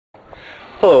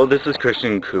Hello, this is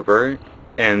Christian Cooper,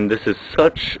 and this is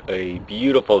such a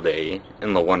beautiful day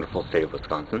in the wonderful state of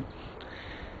Wisconsin.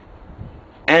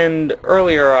 And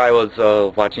earlier I was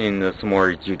watching some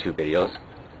more YouTube videos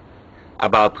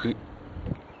about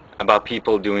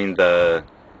people doing the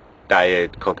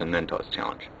Diet Coke and Mentos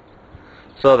challenge.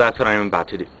 So that's what I'm about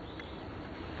to do.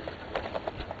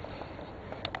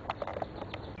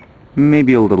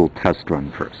 Maybe a little test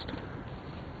run first.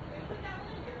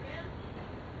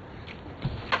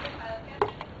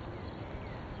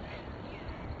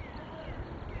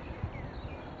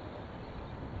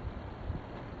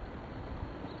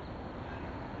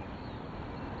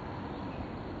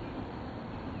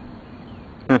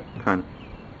 Kind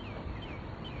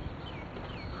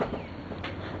of.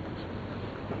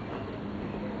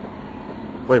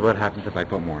 Wait, what happens if I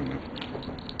put more in there?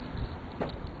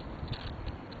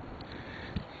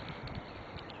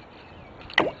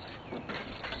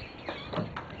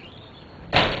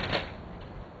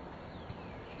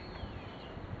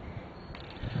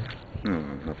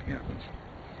 Nothing happens.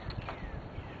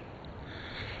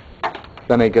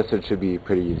 Then I guess it should be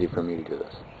pretty easy for me to do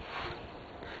this.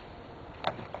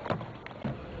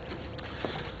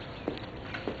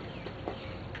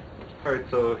 Alright,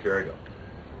 so here I go.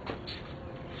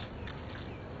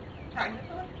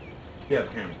 Yeah,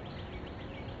 it's camera.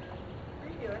 What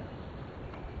are you doing?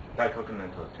 Diet Coke and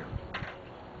Mentos challenge.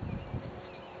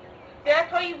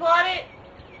 That's why you bought it?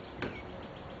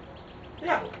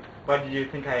 Yeah. Why did you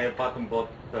think I bought them both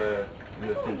in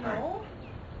the same time? No.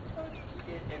 So you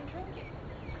sit there and drink it.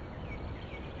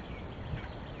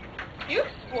 You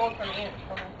explode from me in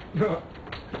trouble.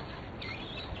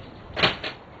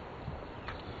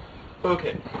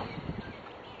 Okay.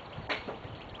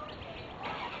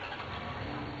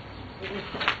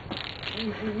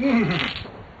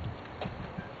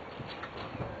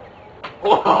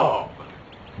 Whoa!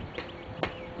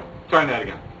 Try that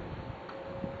again.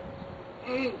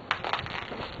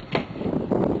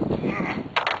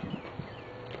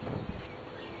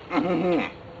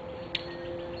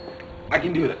 I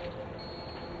can do this.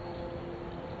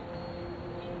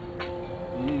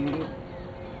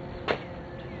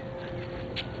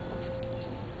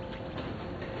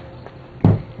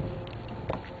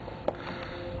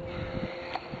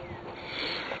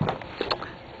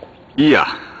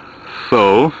 Yeah,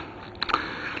 so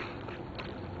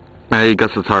I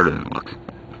guess it's harder than it looks.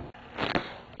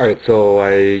 Alright, so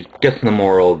I guess the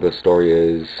moral of the story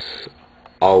is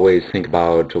always think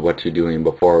about what you're doing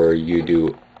before you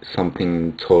do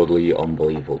something totally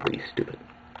unbelievably stupid.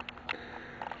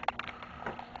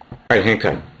 Alright, hang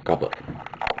tight. God bless.